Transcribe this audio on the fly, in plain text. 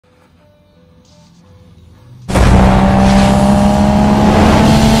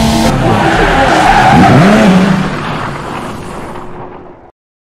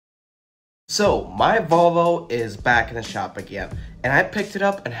So my Volvo is back in the shop again, and I picked it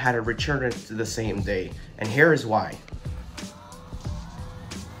up and had to return it the same day, and here is why.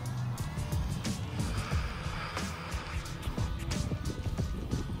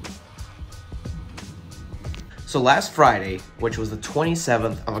 So last Friday, which was the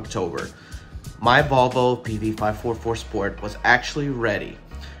 27th of October, my Volvo PV544 Sport was actually ready.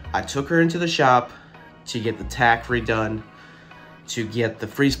 I took her into the shop to get the tach redone, to get the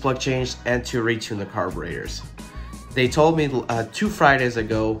freeze plug changed, and to retune the carburetors. They told me 2 Fridays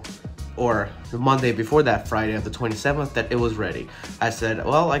ago, or the Monday before that Friday of the 27th, that it was ready. I said,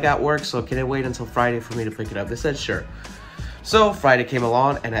 well, I got work, so can I wait until Friday for me to pick it up? They said, sure. So Friday came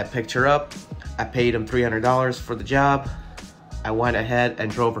along and I picked her up. I paid them $300 for the job. I went ahead and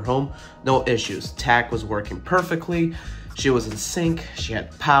drove her home. No issues. Tach was working perfectly. She was in sync. She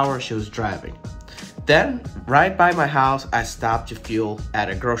had power. She was driving. Then, right by my house, I stopped to fuel at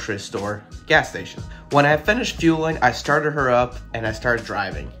a grocery store gas station. When I finished fueling, I started her up and I started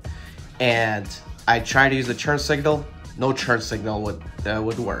driving. And I tried to use the turn signal. No turn signal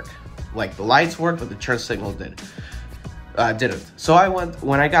would work. Like, the lights worked, but the turn signal didn't. So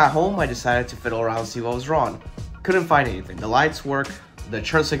when I got home, I decided to fiddle around and see what was wrong. Couldn't find anything. The lights work. The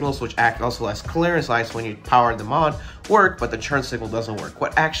turn signals, which act also as clearance lights when you power them on, work, but the turn signal doesn't work.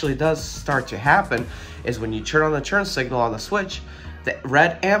 What actually does start to happen is when you turn on the turn signal on the switch, the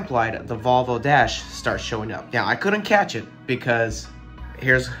red amp light at the Volvo dash starts showing up. Now, I couldn't catch it because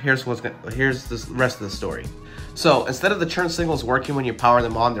here's the rest of the story. So instead of the turn signals working when you power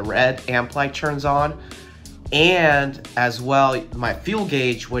them on, the red amp light turns on, and as well, my fuel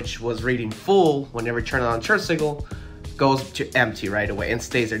gauge, which was reading full whenever you turn on turn signal, goes to empty right away and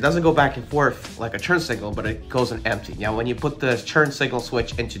stays there. It doesn't go back and forth like a turn signal, but it goes in empty. Now, when you put the turn signal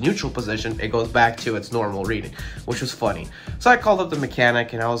switch into neutral position, it goes back to its normal reading, which was funny. So I called up the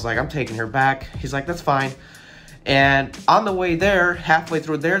mechanic and I was like, I'm taking her back. He's like, that's fine. And on the way there, halfway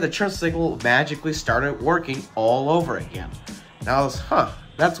through there, the turn signal magically started working all over again. And I was,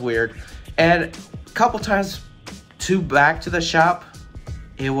 that's weird. And a couple times back to the shop,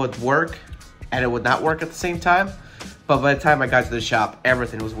 it would work and it would not work at the same time. But by the time I got to the shop,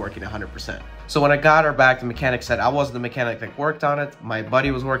 everything was working 100%. So when I got her back, the mechanic said I wasn't the mechanic that worked on it. My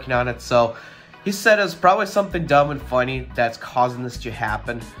buddy was working on it. So he said it's probably something dumb and funny that's causing this to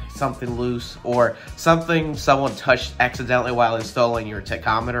happen. Something loose or something someone touched accidentally while installing your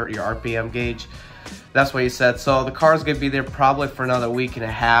tachometer, your RPM gauge. That's what he said. So the car's gonna be there probably for another week and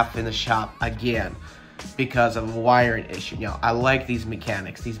a half in the shop again, because of a wiring issue. Now, I like these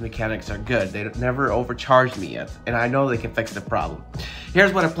mechanics. These mechanics are good. They never overcharged me yet, and I know they can fix the problem.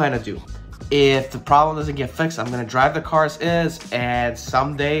 Here's what I plan to do. If the problem doesn't get fixed, I'm gonna drive the car as is, and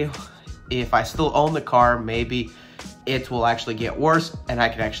someday, if I still own the car, maybe it will actually get worse, and I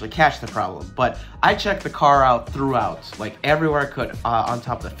can actually catch the problem. But I checked the car out throughout, like everywhere I could, on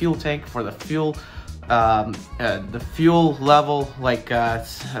top of the fuel tank for the fuel level, like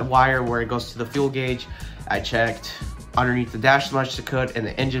wire where it goes to the fuel gauge. I checked underneath the dash as much as I could, and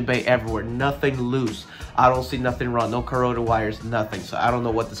the engine bay, everywhere. Nothing loose. I don't see nothing wrong. No corroded wires, nothing. So I don't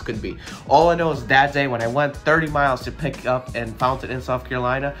know what this could be. All I know is that day when I went 30 miles to pick up and Fountain in South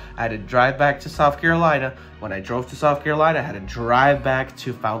Carolina, I had to drive back to South Carolina. When I drove to South Carolina, I had to drive back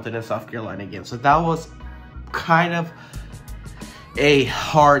to Fountain in South Carolina again. So that was kind of a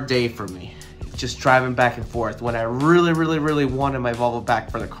hard day for me, just driving back and forth when I really wanted my Volvo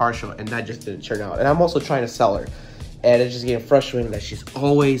back for the car show, and that just didn't turn out. And I'm also trying to sell her, and it's just getting frustrating that she's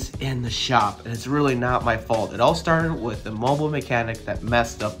always in the shop, and it's really not my fault. It all started with the mobile mechanic that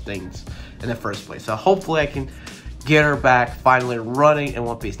messed up things in the first place. So hopefully I can get her back finally running in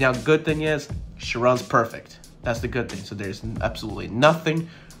one piece. Now, good thing is she runs perfect. That's the good thing. So there's absolutely nothing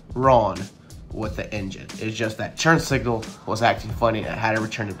wrong with the engine. It's just that turn signal was acting funny and I had to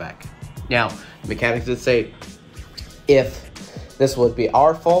return it back. Now, mechanics did say if this would be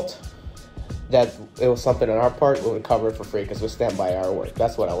our fault, that it was something on our part, we would cover it for free because we stand by our work.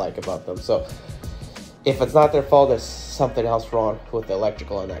 That's what I like about them. So if it's not their fault, there's something else wrong with the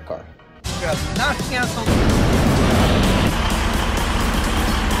electrical on that car. Not canceled.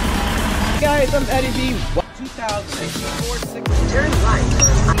 Guys, I'm Eddie B. 2004 turn right.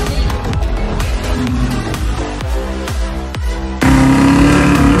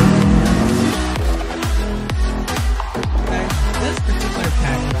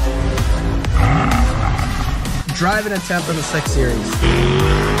 Driving attempt on the 6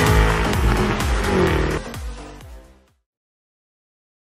 Series.